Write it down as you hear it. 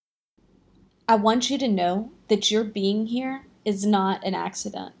I want you to know that your being here is not an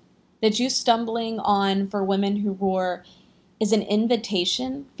accident. That you stumbling on For Women Who Roar is an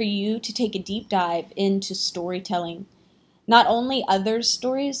invitation for you to take a deep dive into storytelling. Not only others'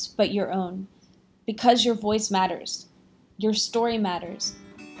 stories, but your own. Because your voice matters, your story matters,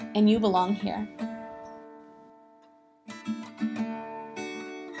 and you belong here.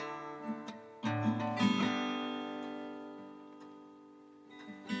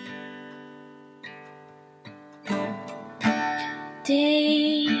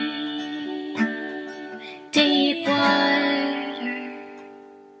 Deep, deep water.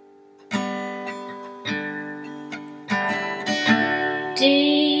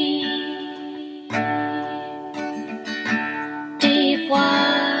 Deep, deep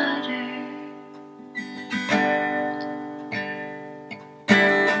water.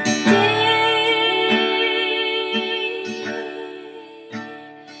 Deep,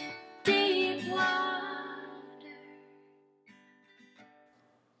 deep water.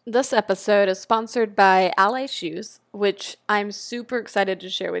 This episode is sponsored by Ally Shoes, which I'm super excited to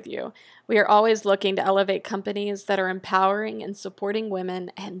share with you. We are always looking to elevate companies that are empowering and supporting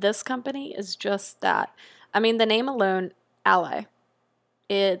women, and this company is just that. I mean, the name alone, Ally,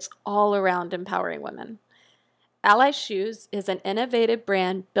 it's all around empowering women. Ally Shoes is an innovative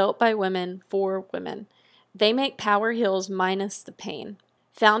brand built by women for women. They make power heels minus the pain.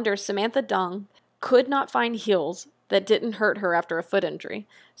 Founder Samantha Dong could not find heels that didn't hurt her after a foot injury,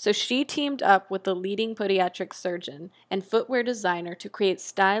 so she teamed up with the leading podiatric surgeon and footwear designer to create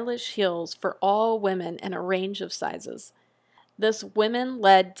stylish heels for all women in a range of sizes. This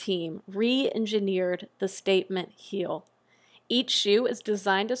women-led team re-engineered the statement heel. Each shoe is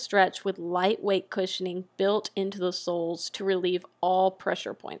designed to stretch with lightweight cushioning built into the soles to relieve all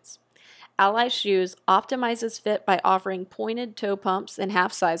pressure points. Ally Shoes optimizes fit by offering pointed toe pumps in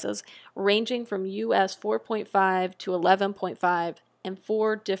half sizes, ranging from US 4.5 to 11.5 and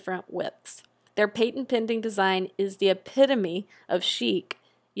 4 different widths. Their patent-pending design is the epitome of chic,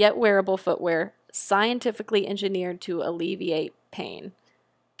 yet wearable footwear, scientifically engineered to alleviate pain.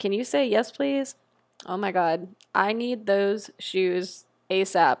 Can you say yes, please? Oh my God, I need those shoes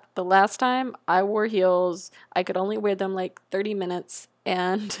ASAP. The last time I wore heels, I could only wear them like 30 minutes.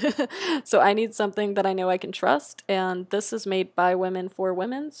 And so I need something that I know I can trust. And this is made by women for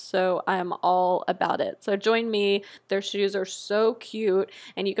women. So I'm all about it. So join me. Their shoes are so cute.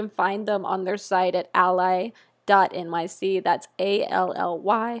 And you can find them on their site at ally.nyc. That's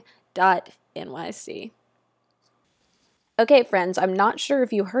ALLY.nyc. Okay, friends, I'm not sure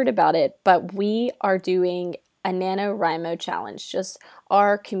if you heard about it, but we are doing a NaNoWriMo challenge, just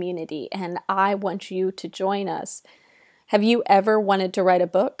our community, and I want you to join us. Have you ever wanted to write a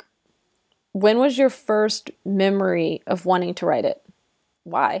book? When was your first memory of wanting to write it?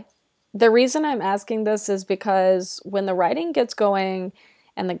 Why? The reason I'm asking this is because when the writing gets going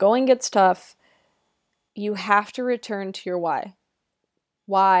and the going gets tough, you have to return to your why.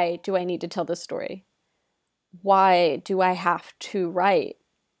 Why do I need to tell this story? Why do I have to write?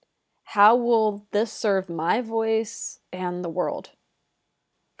 How will this serve my voice and the world?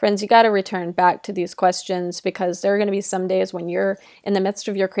 Friends, you got to return back to these questions because there are going to be some days when you're in the midst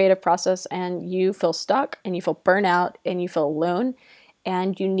of your creative process and you feel stuck and you feel burnout and you feel alone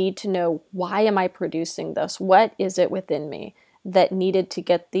and you need to know, why am I producing this? What is it within me that needed to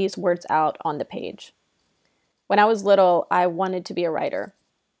get these words out on the page? When I was little, I wanted to be a writer.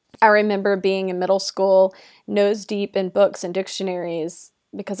 I remember being in middle school, nose deep in books and dictionaries,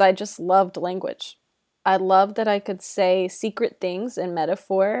 because I just loved language. I loved that I could say secret things in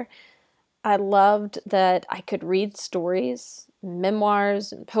metaphor. I loved that I could read stories,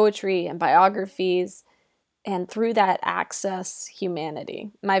 memoirs, and poetry and biographies, and through that access humanity.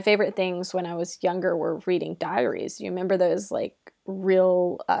 My favorite things when I was younger were reading diaries. You remember those like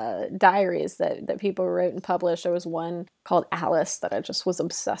real diaries that people wrote and published? There was one called Alice that I just was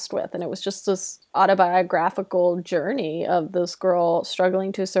obsessed with, and it was just this autobiographical journey of this girl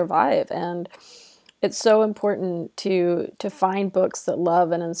struggling to survive. And it's so important to find books that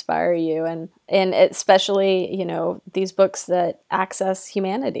love and inspire you, and especially, you know, these books that access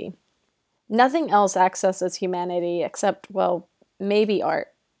humanity. Nothing else accesses humanity except, well, maybe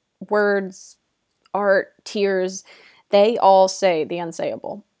art. Words, art, tears, they all say the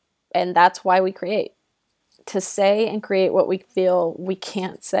unsayable. And that's why we create. To say and create what we feel we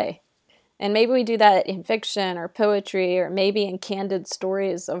can't say. And maybe we do that in fiction or poetry or maybe in candid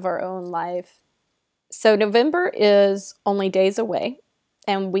stories of our own life. So November is only days away,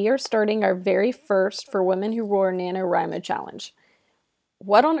 and we are starting our very first For Women Who Roar NaNoWriMo challenge.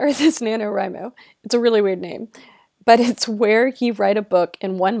 What on earth is NaNoWriMo? It's a really weird name, but it's where you write a book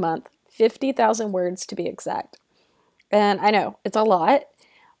in 1 month, 50,000 words to be exact. And I know it's a lot,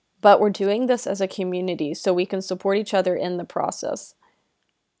 but we're doing this as a community so we can support each other in the process.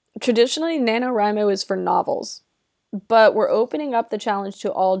 Traditionally, NaNoWriMo is for novels, but we're opening up the challenge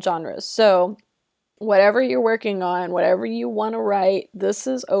to all genres. So whatever you're working on, whatever you want to write, this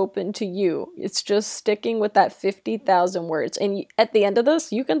is open to you. It's just sticking with that 50,000 words. And at the end of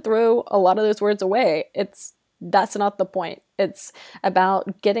this, you can throw a lot of those words away. That's not the point. It's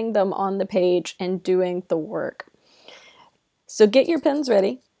about getting them on the page and doing the work. So get your pens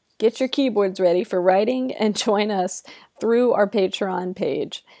ready, get your keyboards ready for writing, and join us through our Patreon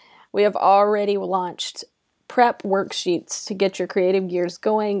page. We have already launched prep worksheets to get your creative gears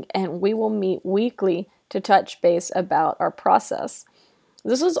going, and we will meet weekly to touch base about our process.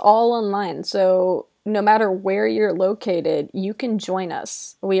 This is all online, so no matter where you're located, you can join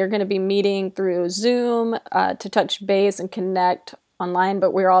us. We are going to be meeting through Zoom to touch base and connect online,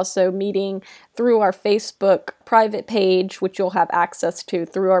 but we're also meeting through our Facebook private page, which you'll have access to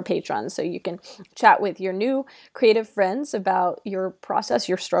through our Patreon. So you can chat with your new creative friends about your process,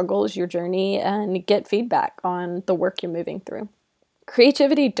 your struggles, your journey, and get feedback on the work you're moving through.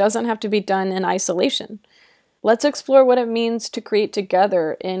 Creativity doesn't have to be done in isolation. Let's explore what it means to create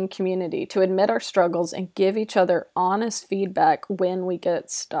together in community, to admit our struggles and give each other honest feedback when we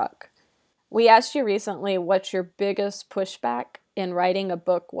get stuck. We asked you recently what your biggest pushback in writing a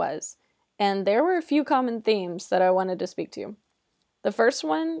book was, and there were a few common themes that I wanted to speak to. The first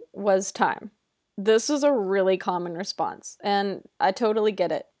one was time. This is a really common response, and I totally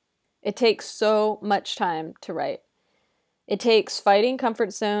get it. It takes so much time to write. It takes fighting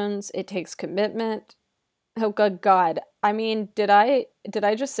comfort zones, it takes commitment. Oh good God. I mean, did I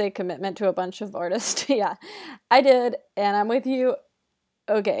just say commitment to a bunch of artists? Yeah, I did, and I'm with you.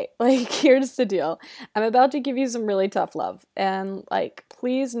 Okay, here's the deal. I'm about to give you some really tough love. And,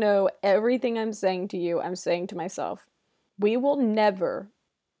 please know everything I'm saying to you, I'm saying to myself. We will never,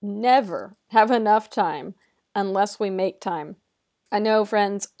 never have enough time unless we make time. I know,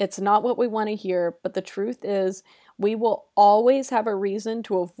 friends, it's not what we want to hear, but the truth is, we will always have a reason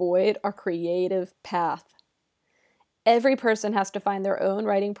to avoid our creative path. Every person has to find their own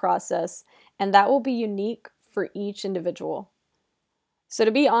writing process, and that will be unique for each individual. So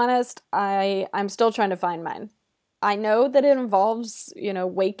to be honest, I'm still trying to find mine. I know that it involves,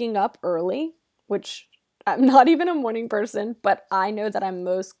 waking up early, which I'm not even a morning person, but I know that I'm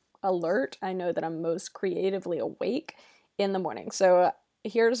most alert. I know that I'm most creatively awake in the morning. So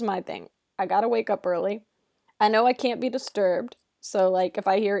here's my thing. I gotta wake up early. I know I can't be disturbed. So if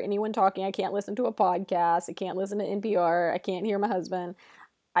I hear anyone talking, I can't listen to a podcast. I can't listen to NPR. I can't hear my husband.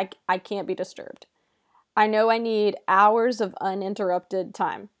 I can't be disturbed. I know I need hours of uninterrupted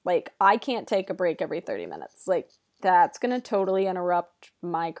time. I can't take a break every 30 minutes. That's going to totally interrupt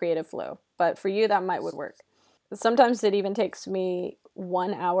my creative flow. But for you, that would work. Sometimes it even takes me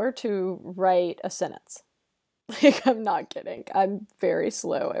 1 hour to write a sentence. I'm not kidding. I'm very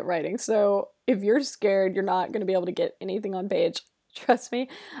slow at writing. So if you're scared you're not going to be able to get anything on page, trust me,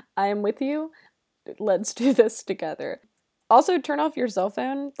 I am with you. Let's do this together. Also, turn off your cell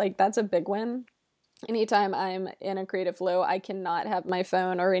phone. That's a big win. Anytime I'm in a creative flow, I cannot have my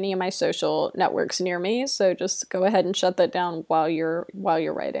phone or any of my social networks near me, so just go ahead and shut that down while you're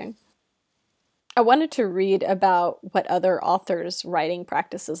writing. I wanted to read about what other authors' writing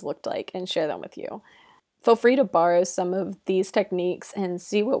practices looked like and share them with you. Feel free to borrow some of these techniques and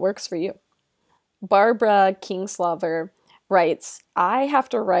see what works for you. Barbara Kingsolver writes, I have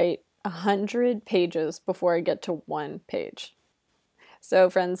to write 100 pages before I get to 1 page.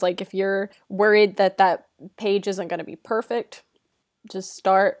 So friends, if you're worried that page isn't going to be perfect, just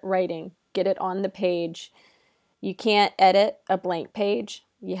start writing. Get it on the page. You can't edit a blank page.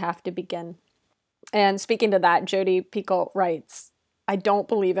 You have to begin. And speaking to that, Jodi Picoult writes, I don't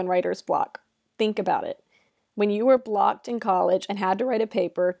believe in writer's block. Think about it. When you were blocked in college and had to write a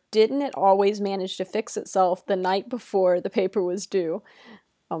paper, didn't it always manage to fix itself the night before the paper was due?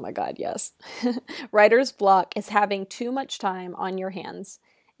 Oh my God, yes. Writer's block is having too much time on your hands.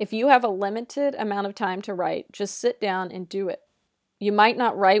 If you have a limited amount of time to write, just sit down and do it. You might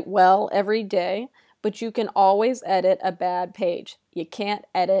not write well every day, but you can always edit a bad page. You can't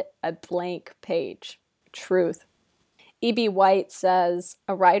edit a blank page. Truth. E.B. White says,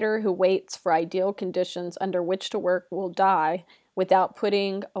 a writer who waits for ideal conditions under which to work will die without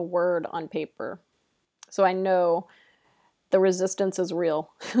putting a word on paper. So I know the resistance is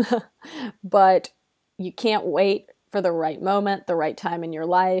real, but you can't wait for the right moment, the right time in your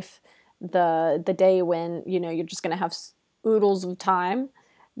life, the day when, you're just going to have oodles of time,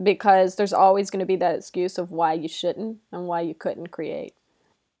 because there's always going to be that excuse of why you shouldn't and why you couldn't create.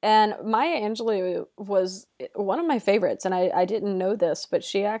 And Maya Angelou was one of my favorites, and I didn't know this, but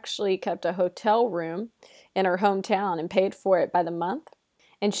she actually kept a hotel room in her hometown and paid for it by the month.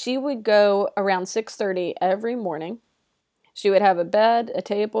 And she would go around 6:30 every morning. She would have a bed, a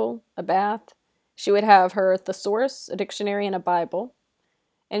table, a bath. She would have her thesaurus, a dictionary, and a Bible.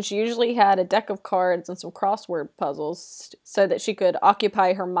 And she usually had a deck of cards and some crossword puzzles so that she could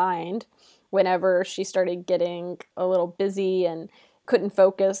occupy her mind whenever she started getting a little busy and couldn't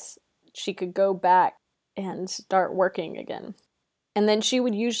focus. She could go back and start working again. And then she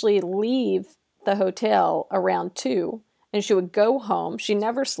would usually leave the hotel around 2 and she would go home. She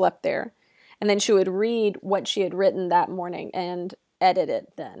never slept there. And then she would read what she had written that morning and edit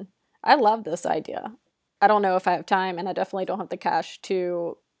it then. I love this idea. I don't know if I have time, and I definitely don't have the cash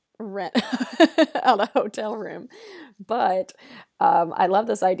to rent out a hotel room. But I love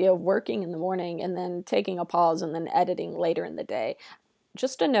this idea of working in the morning and then taking a pause and then editing later in the day.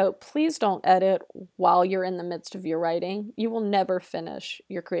 Just a note, please don't edit while you're in the midst of your writing. You will never finish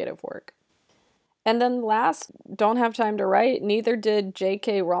your creative work. And then last, don't have time to write. Neither did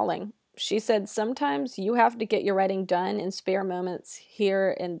J.K. Rowling. She said sometimes you have to get your writing done in spare moments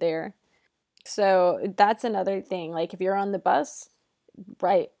here and there. So that's another thing. Like if you're on the bus,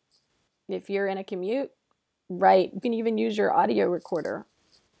 write. If you're in a commute, write. You can even use your audio recorder.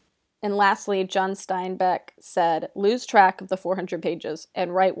 And lastly, John Steinbeck said, lose track of the 400 pages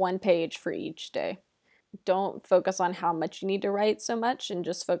and write 1 page for each day. Don't focus on how much you need to write so much and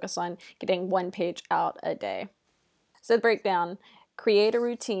just focus on getting 1 page out a day. So the breakdown, create a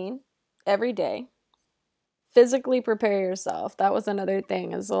routine every day. Physically prepare yourself. That was another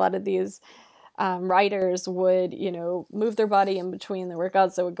thing, is a lot of these writers would, move their body in between the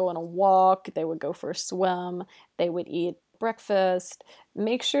workouts. They would go on a walk, they would go for a swim, they would eat breakfast.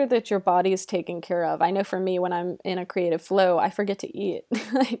 Make sure that your body is taken care of. I know for me, when I'm in a creative flow, I forget to eat.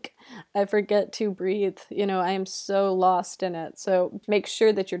 Like, I forget to breathe. I am so lost in it. So make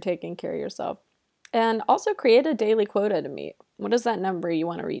sure that you're taking care of yourself. And also create a daily quota to meet. What is that number you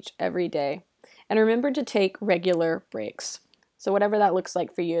want to reach every day? And remember to take regular breaks. So whatever that looks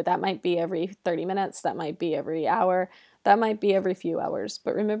like for you, that might be every 30 minutes, that might be every hour, that might be every few hours.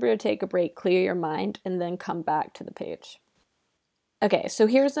 But remember to take a break, clear your mind, and then come back to the page. Okay, so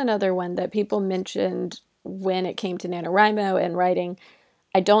here's another one that people mentioned when it came to NaNoWriMo and writing.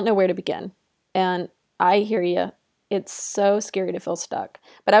 I don't know where to begin. And I hear you. It's so scary to feel stuck.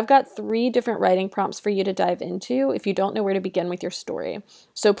 But I've got 3 different writing prompts for you to dive into if you don't know where to begin with your story.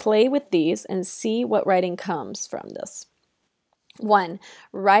 So play with these and see what writing comes from this. 1,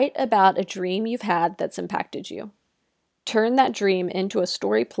 write about a dream you've had that's impacted you. Turn that dream into a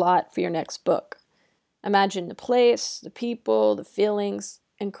story plot for your next book. Imagine the place, the people, the feelings,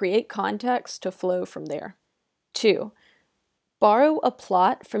 and create context to flow from there. 2, borrow a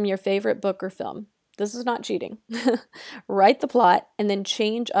plot from your favorite book or film. This is not cheating. Write the plot and then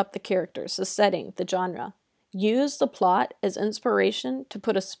change up the characters, the setting, the genre. Use the plot as inspiration to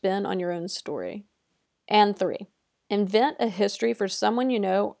put a spin on your own story. And 3, invent a history for someone you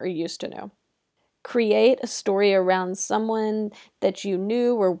know or used to know. Create a story around someone that you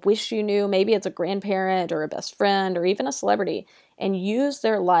knew or wish you knew. Maybe it's a grandparent or a best friend or even a celebrity, and use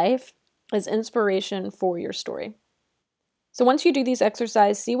their life as inspiration for your story. So once you do these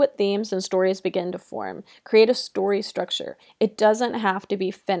exercises, see what themes and stories begin to form. Create a story structure. It doesn't have to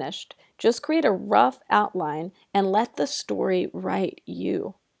be finished. Just create a rough outline and let the story write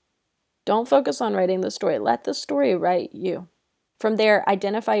you. Don't focus on writing the story. Let the story write you. From there,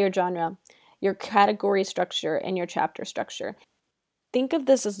 identify your genre, your category structure, and your chapter structure. Think of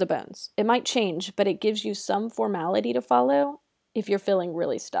this as the bones. It might change, but it gives you some formality to follow if you're feeling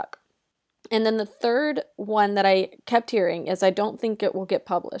really stuck. And then the third one that I kept hearing is I don't think it will get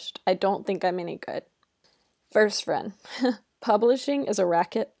published. I don't think I'm any good. First friend, publishing is a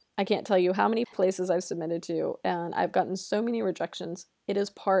racket. I can't tell you how many places I've submitted to, and I've gotten so many rejections. It is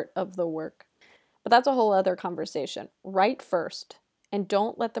part of the work. But that's a whole other conversation. Write first, and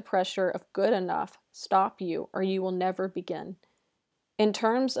don't let the pressure of good enough stop you, or you will never begin. In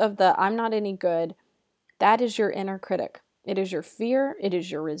terms of the I'm not any good, that is your inner critic. It is your fear, it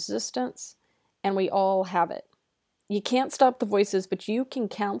is your resistance, and we all have it. You can't stop the voices, but you can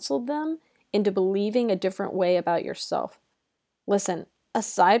counsel them into believing a different way about yourself. Listen,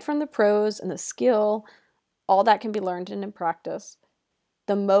 aside from the pros and the skill, all that can be learned and in practice.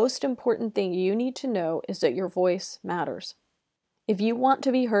 The most important thing you need to know is that your voice matters. If you want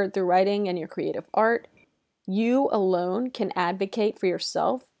to be heard through writing and your creative art, you alone can advocate for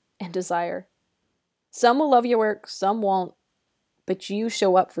yourself and desire. Some will love your work, some won't, but you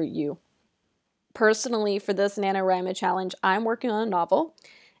show up for you. Personally, for this NaNoWriMo challenge, I'm working on a novel,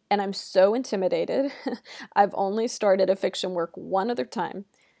 and I'm so intimidated. I've only started a fiction work one other time,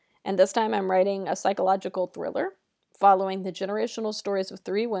 and this time I'm writing a psychological thriller following the generational stories of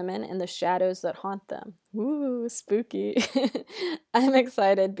 3 women and the shadows that haunt them. Ooh, spooky. I'm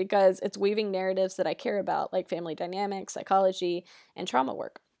excited because it's weaving narratives that I care about, like family dynamics, psychology, and trauma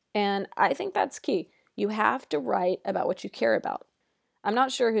work. And I think that's key. You have to write about what you care about. I'm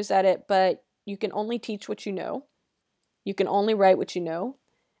not sure who said it, but you can only teach what you know. You can only write what you know.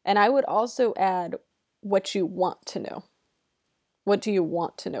 And I would also add what you want to know. What do you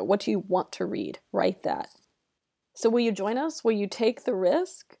want to know? What do you want to read? Write that. So will you join us? Will you take the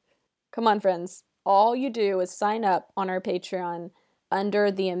risk? Come on, friends. All you do is sign up on our Patreon under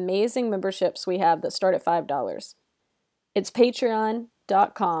the amazing memberships we have that start at $5. It's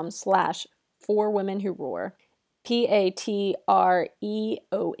patreon.com/forwomenwhoroar,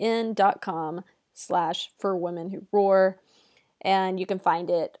 patreon.com/forwomenwhoroar, and you can find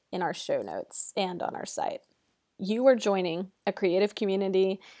it in our show notes and on our site. You are joining a creative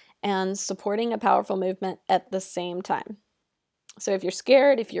community and supporting a powerful movement at the same time. So if you're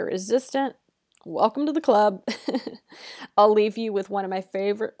scared, if you're resistant, welcome to the club. I'll leave you with one of my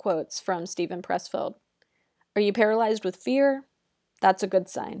favorite quotes from Steven Pressfield. Are you paralyzed with fear? That's a good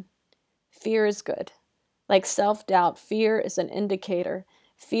sign. Fear is good. Like self-doubt, fear is an indicator.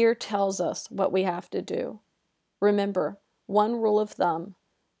 Fear tells us what we have to do. Remember, one rule of thumb,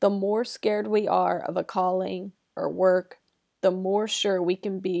 the more scared we are of a calling or work, the more sure we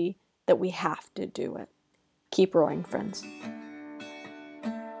can be that we have to do it. Keep roaring, friends.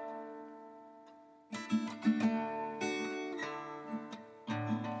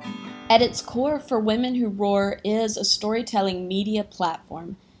 At its core, For Women Who Roar is a storytelling media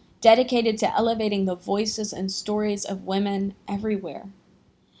platform dedicated to elevating the voices and stories of women everywhere.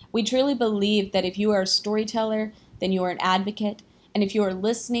 We truly believe that if you are a storyteller, then you are an advocate, and if you are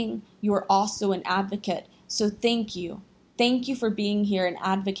listening, you are also an advocate. So thank you. Thank you for being here and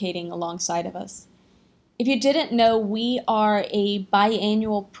advocating alongside of us. If you didn't know, we are a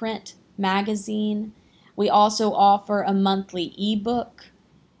biannual print magazine. We also offer a monthly ebook.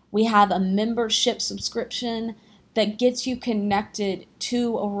 We have a membership subscription that gets you connected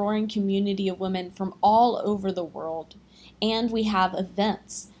to a roaring community of women from all over the world. And we have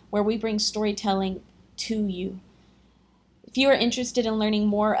events where we bring storytelling to you. If you are interested in learning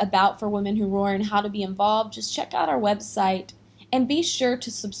more about For Women Who Roar and how to be involved, just check out our website and be sure to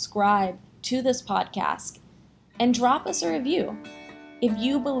subscribe to this podcast and drop us a review. If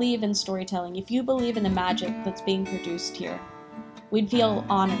you believe in storytelling, if you believe in the magic that's being produced here, we'd feel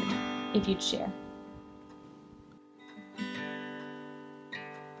honored if you'd share.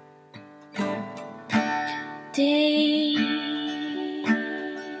 Deep,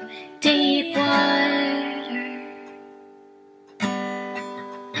 deep water.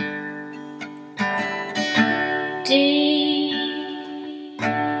 Deep.